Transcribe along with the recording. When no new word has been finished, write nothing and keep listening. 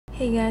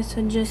Hey guys,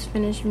 so just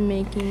finished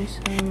making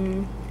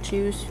some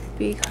juice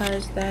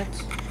because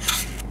that's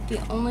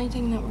the only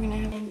thing that we're gonna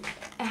have. And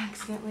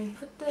accidentally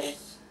put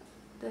this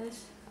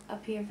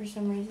up here for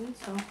some reason,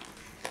 so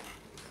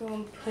go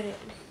and put it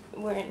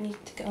where it needs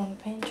to go in the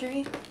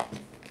pantry.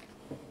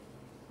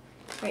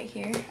 Right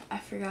here. I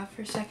forgot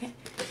for a second.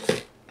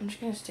 I'm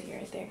just gonna stick it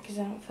right there because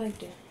I don't feel like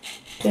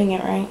doing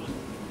it right.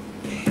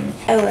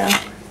 Oh well.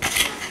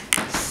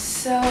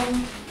 So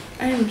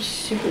I am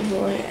super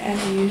bored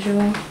as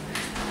usual.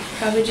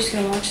 Probably just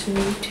gonna watch some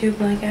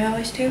YouTube like I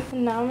always do.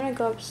 Now I'm gonna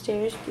go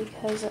upstairs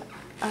because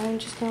I'm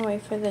just gonna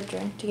wait for the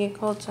drink to get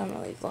cold, so I'm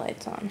gonna leave the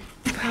lights on.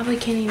 You probably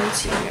can't even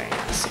see me right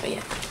now, so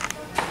yeah.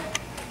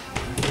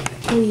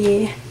 Oh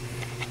yeah.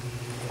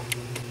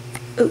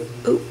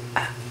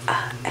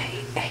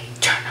 Hey,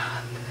 turn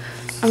up.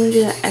 I'm gonna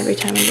do that every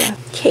time I go.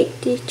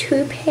 Take the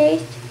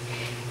toothpaste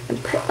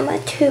and put on my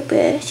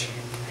toothbrush.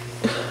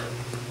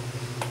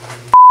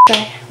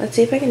 Okay, let's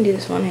see if I can do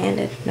this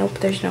one-handed. Nope,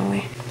 there's no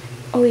way.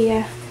 Oh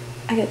yeah.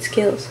 I got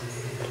skills.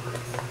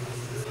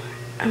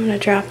 I'm gonna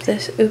drop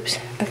this. Oops.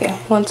 Okay,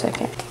 1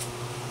 second.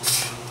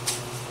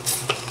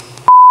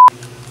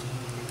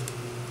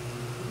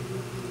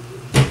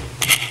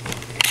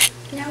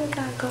 Now we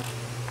gotta go.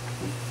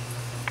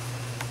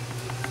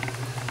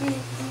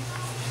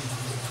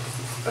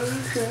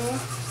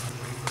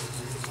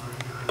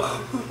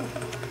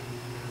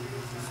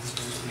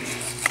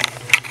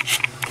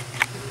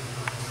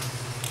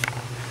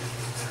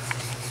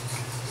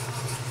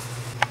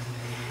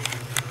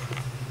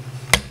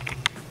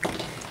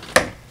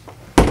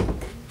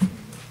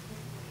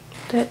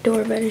 That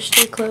door better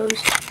stay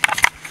closed.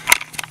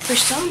 For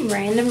some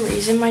random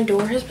reason, my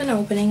door has been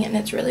opening and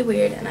it's really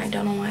weird and I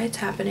don't know why it's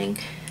happening.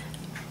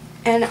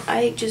 And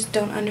I just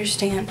don't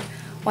understand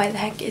why the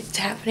heck it's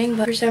happening,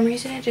 but for some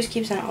reason it just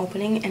keeps on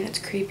opening and it's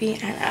creepy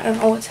and I don't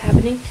know what's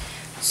happening.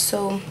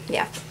 So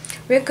yeah,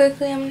 real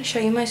quickly I'm going to show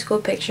you my school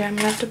picture. I'm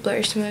going to have to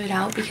blur some of it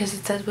out because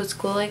it says what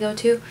school I go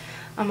to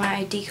on my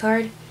ID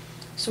card.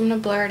 So I'm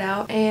going to blur it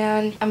out,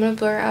 and I'm going to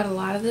blur out a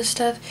lot of this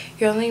stuff.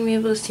 You're only going to be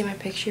able to see my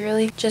picture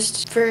really,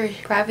 just for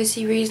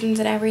privacy reasons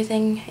and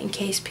everything, in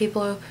case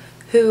people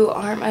who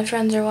aren't my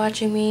friends are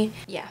watching me.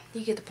 Yeah,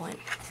 you get the point.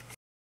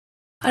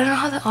 I don't know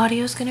how the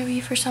audio is going to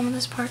be for some of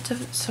these parts for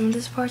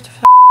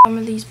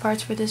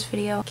this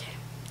video. Okay,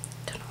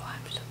 don't know why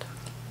I'm still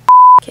talking.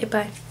 Okay,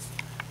 bye.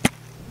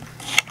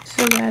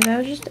 So guys, I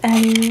was just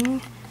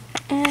editing,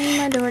 and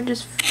my door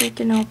just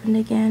freaking opened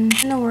again.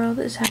 What in the world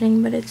is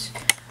happening? But it's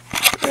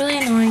really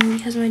annoying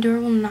because my door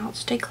will not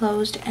stay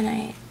closed,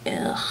 and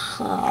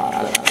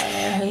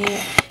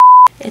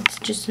it's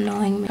just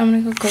annoying me. I'm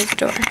gonna go close the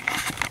door.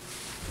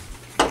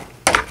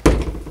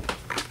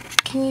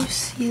 Can you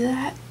see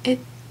that? It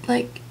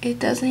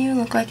doesn't even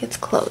look like it's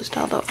closed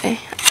all the way.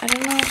 I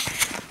don't know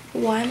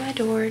why my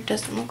door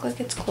doesn't look like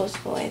it's closed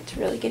all the way. It's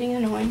really getting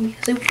annoying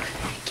because it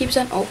keeps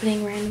on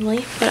opening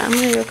randomly. But I'm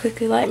gonna real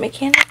quickly light my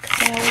candle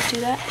because I always do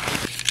that.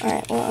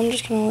 Alright, well I'm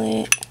just gonna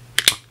lit it.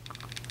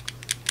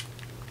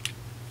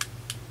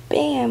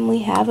 Bam,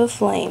 we have a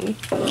flame.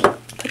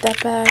 Put that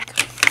back.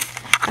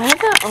 I had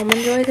that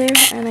almond joy there,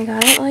 and I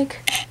got it like,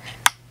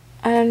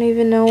 I don't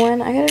even know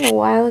when. I got it a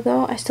while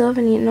ago. I still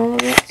haven't eaten all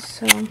of it,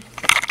 so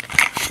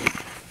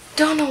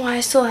don't know why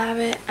I still have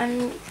it.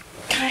 I'm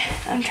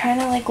trying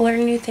to like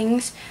learn new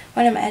things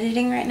when I'm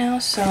editing right now,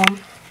 so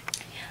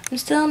I'm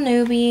still a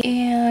newbie,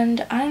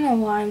 and I don't know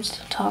why I'm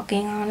still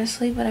talking,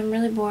 honestly, but I'm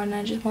really bored and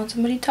I just want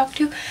somebody to talk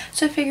to,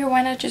 so I figure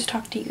why not just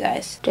talk to you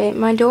guys.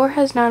 My door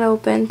has not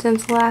opened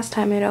since the last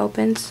time it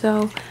opened,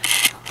 so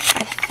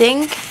I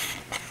think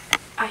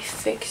I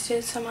fixed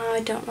it somehow.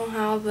 I don't know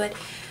how, but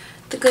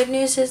the good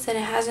news is that it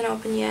hasn't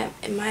opened yet.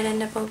 It might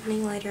end up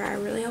opening later. I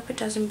really hope it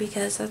doesn't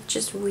because that's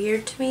just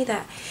weird to me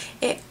that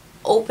it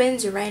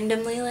opens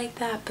randomly like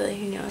that, but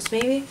who knows,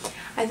 maybe.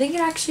 I think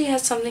it actually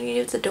has something to do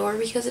with the door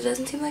because it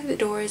doesn't seem like the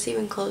door is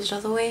even closed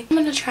all the way. I'm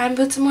gonna try and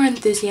put some more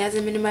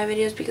enthusiasm into my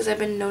videos because I've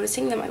been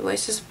noticing that my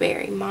voice is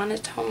very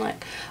monotone,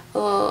 like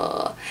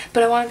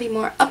but I want to be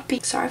more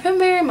upbeat. Sorry if I'm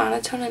very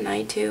monotone at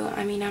night too.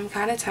 I mean, I'm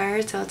kind of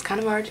tired, so it's kind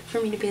of hard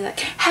for me to be like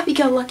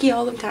happy-go-lucky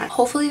all the time.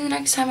 Hopefully the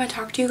next time I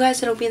talk to you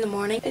guys it'll be in the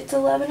morning. It's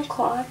 11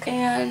 o'clock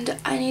and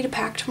I need to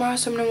pack tomorrow,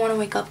 so I'm gonna want to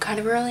wake up kind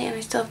of early, and I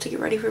still have to get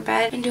ready for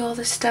bed and do all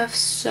this stuff,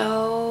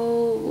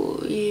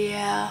 so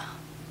yeah.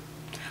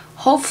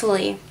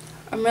 Hopefully,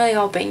 I'm really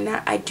hoping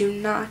that I do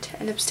not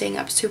end up staying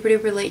up super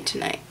duper late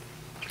tonight.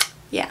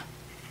 Yeah.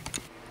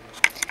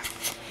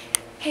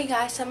 Hey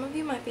guys, some of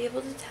you might be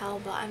able to tell,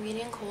 but I'm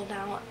getting cold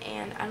now,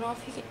 and I don't know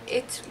if you can,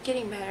 it's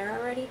getting better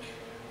already.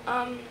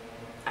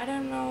 I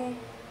don't know,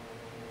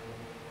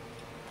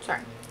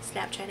 sorry,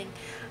 Snapchatting.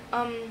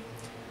 I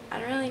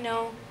don't really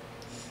know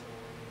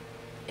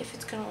if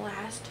it's gonna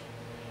last,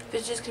 if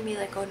it's just gonna be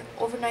like an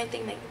overnight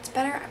thing that gets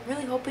better. I'm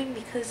really hoping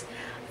because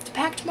I have to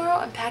pack tomorrow,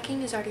 and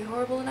packing is already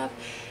horrible enough.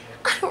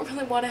 I don't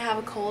really want to have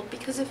a cold,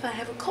 because if I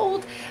have a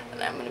cold,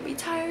 then I'm going to be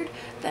tired,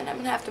 then I'm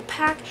going to have to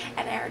pack,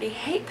 and I already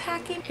hate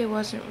packing. It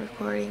wasn't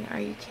recording, are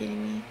you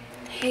kidding me?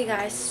 Hey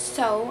guys,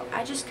 so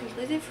I just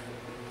completely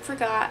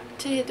forgot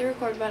to hit the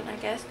record button, I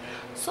guess.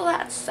 So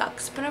that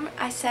sucks. But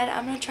I said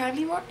I'm going to try to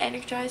be more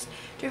energized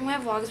during my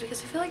vlogs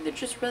because I feel like they're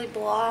just really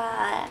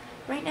blah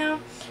right now.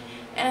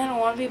 And I don't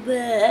want to be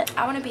blah.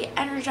 I want to be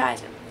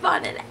energized and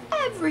fun and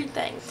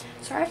everything.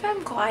 Sorry if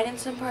I'm quiet in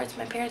some parts.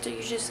 My parents are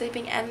usually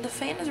sleeping and the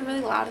fan is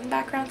really loud in the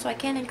background, so I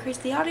can't increase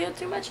the audio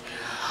too much.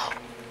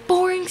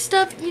 Boring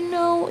stuff, you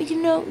know,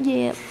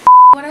 yeah.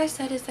 What I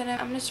said is that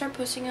I'm going to start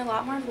posting a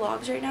lot more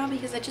vlogs right now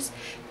because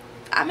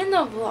I'm in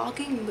the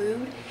vlogging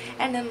mood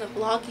and in the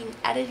vlogging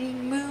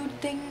editing mood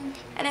thing.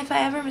 And if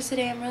I ever miss a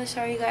day, I'm really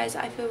sorry, you guys.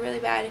 I feel really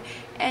bad.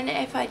 And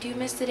if I do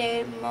miss the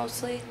day,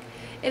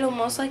 it'll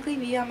most likely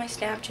be on my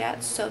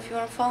Snapchat. So if you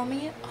want to follow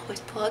me,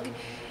 always plug.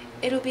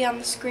 It'll be on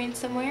the screen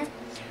somewhere.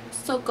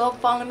 So go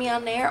follow me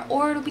on there,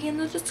 or it'll be in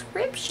the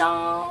description.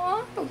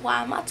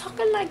 Why am I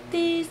talking like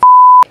this?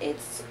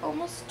 It's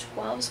almost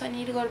 12, so I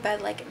need to go to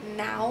bed like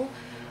now.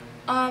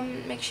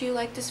 Make sure you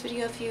like this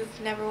video if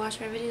you've never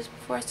watched my videos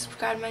before.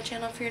 Subscribe to my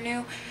channel if you're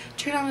new.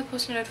 Turn on the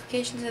post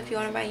notifications if you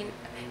want to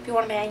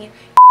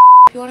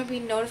be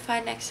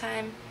notified next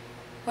time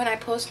when I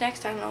post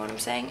next. I don't know what I'm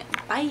saying.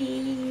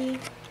 Bye.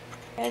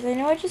 Guys, I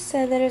know I just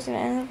said that it was gonna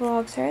end the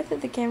vlog. Sorry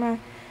that the camera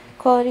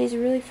quality is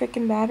really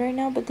freaking bad right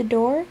now, but the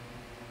door,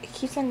 it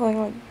keeps on going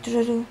like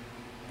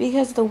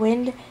because the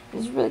wind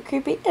is really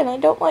creepy and I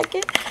don't like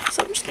it.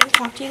 So I'm just gonna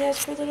talk to you guys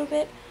for a little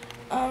bit.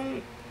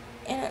 And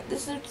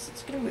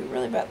it's gonna be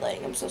really bad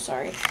lighting, I'm so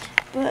sorry.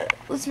 But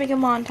let's make a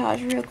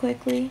montage real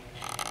quickly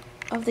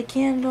of the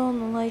candle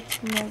and the lights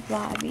and the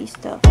vibey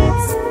stuff.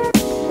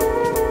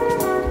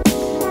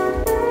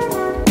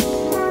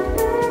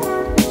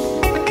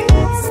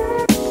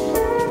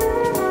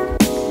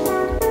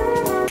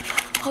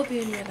 Hope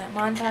you enjoyed that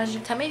montage.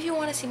 Tell me if you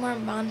want to see more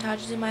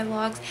montages in my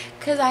vlogs,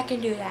 because I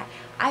can do that.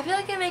 I feel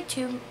like I make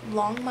too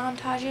long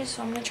montages,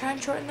 so I'm going to try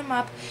and shorten them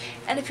up.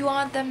 And if you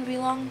want them to be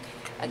long,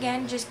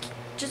 again, just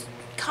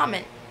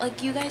comment.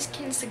 Like, you guys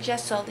can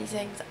suggest all these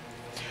things.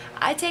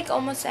 I take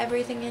almost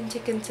everything into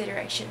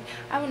consideration.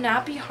 I will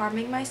not be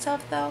harming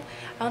myself, though.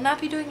 I will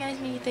not be doing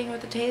anything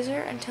with the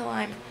taser until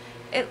I'm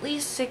at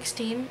least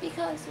 16,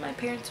 because my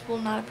parents will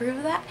not approve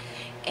of that,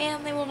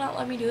 and they will not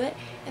let me do it,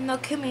 and they'll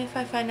kill me if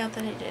I find out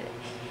that I did it.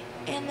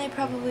 And they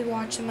probably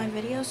watch my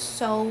videos,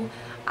 so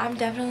I'm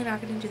definitely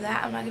not going to do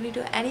that. I'm not going to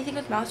do anything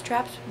with mouse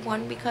traps.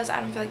 1, because I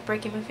don't feel like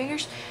breaking my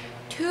fingers.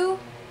 2,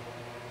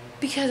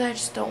 because I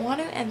just don't want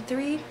to. And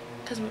 3,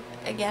 because,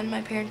 again,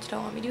 my parents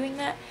don't want me doing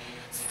that.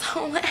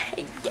 So,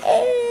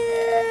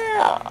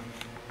 yeah.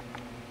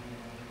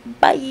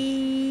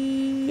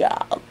 Bye.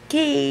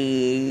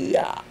 Okay.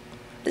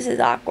 This is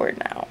awkward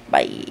now.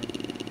 Bye.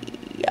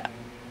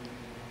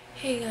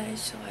 Hey guys,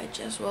 so I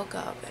just woke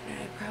up and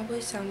I probably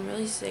sound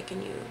really sick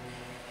and you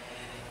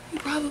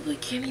probably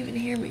can't even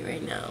hear me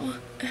right now.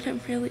 And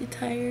I'm really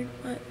tired,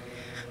 but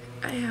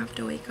I have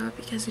to wake up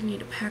because I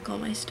need to pack all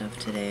my stuff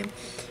today.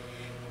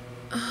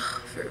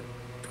 We're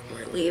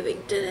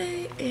leaving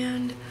today,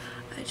 and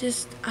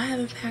I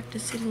haven't packed a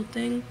single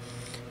thing,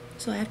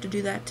 so I have to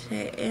do that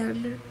today.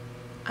 And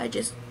I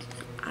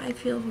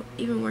feel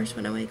even worse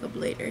when I wake up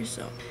later,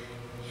 so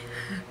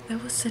yeah,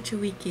 that was such a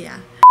week, yeah.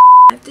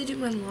 I have to do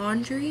my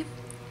laundry,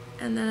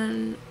 and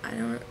then I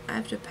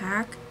have to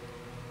pack,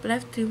 but I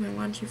have to do my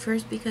laundry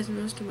first because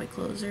most of my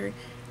clothes are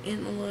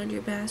in the laundry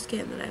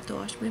basket, and then I have to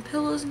wash my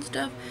pillows and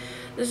stuff.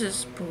 This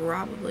is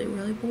probably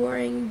really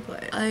boring,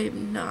 but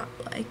I'm not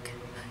like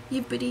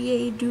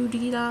yippity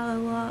doody da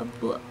la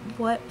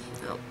what?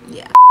 Oh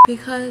yeah,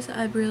 because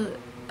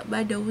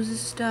my nose and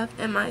stuff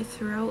and my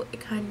throat, it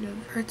kind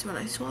of hurts when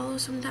I swallow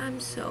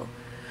sometimes, so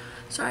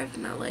sorry if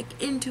I'm not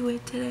like into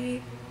it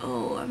today.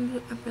 Oh,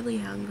 I'm really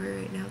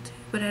hungry right now too,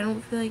 but I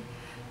don't feel like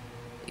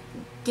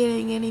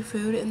getting any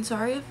food. And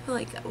sorry if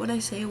like when I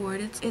say a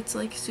word it's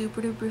like super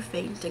duper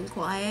faint and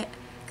quiet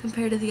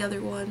compared to the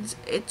other ones.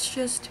 It's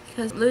just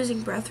because I'm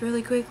losing breath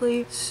really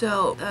quickly,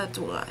 so that's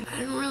why.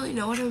 I don't really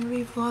know what I'm gonna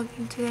be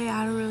vlogging today.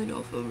 I don't really know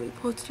if I'm gonna be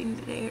posting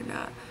today or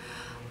not.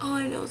 All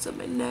I know is that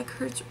my neck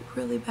hurts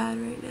really bad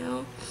right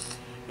now,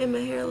 and my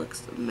hair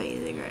looks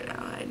amazing right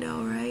now. I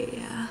know, right?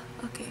 Yeah,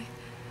 okay.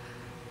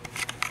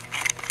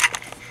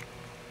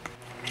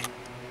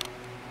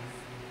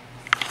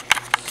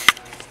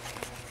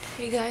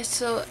 Hey guys,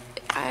 so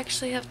I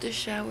actually have to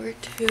shower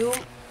too.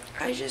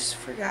 I just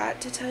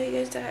forgot to tell you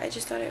guys that. I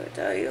just thought I would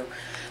tell you.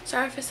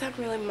 Sorry if I sound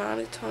really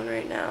monotone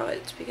right now.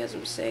 It's because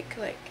I'm sick.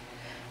 Like,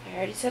 I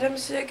already said I'm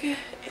sick, and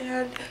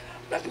I'm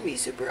not gonna be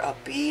super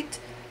upbeat.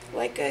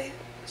 Like I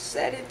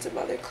said in some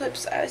other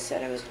clips, I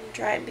said I was gonna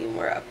try and be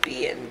more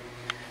upbeat, and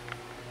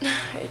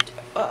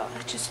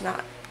it's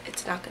not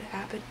gonna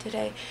happen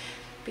today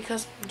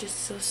because I'm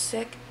just so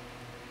sick.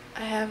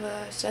 I have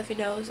a stuffy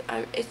nose.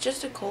 It's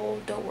just a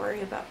cold. Don't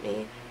worry about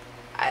me.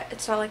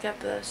 It's not like I have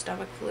the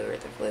stomach flu or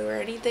the flu or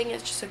anything.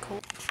 It's just a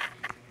cold.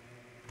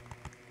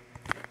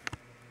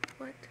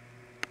 What?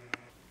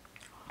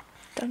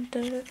 Dun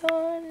dun dun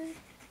dun.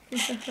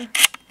 Because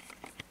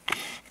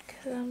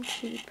I'm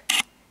cheap.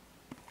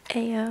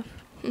 AF.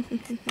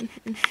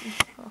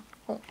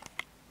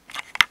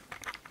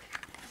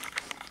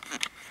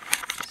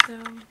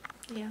 So,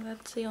 Yeah,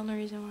 that's the only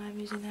reason why I'm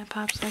using that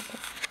popsicle,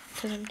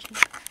 because I'm cheap.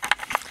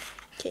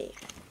 Okay.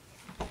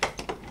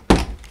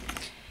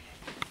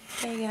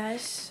 Hey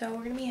guys, so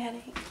we're gonna be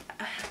heading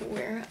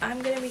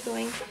I'm gonna be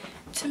going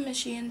to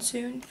Michigan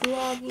soon,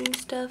 vlogging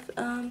stuff.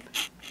 I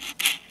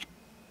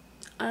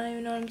don't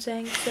even know what I'm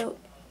saying, so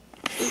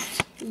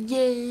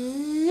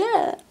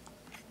yeah.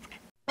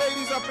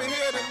 Ladies up in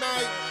here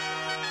tonight,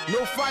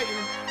 no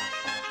fighting.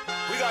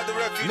 We got the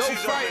refugees No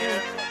fighting.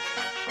 up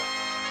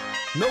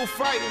here. No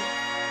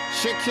fighting.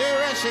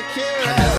 Shakira, Shakira.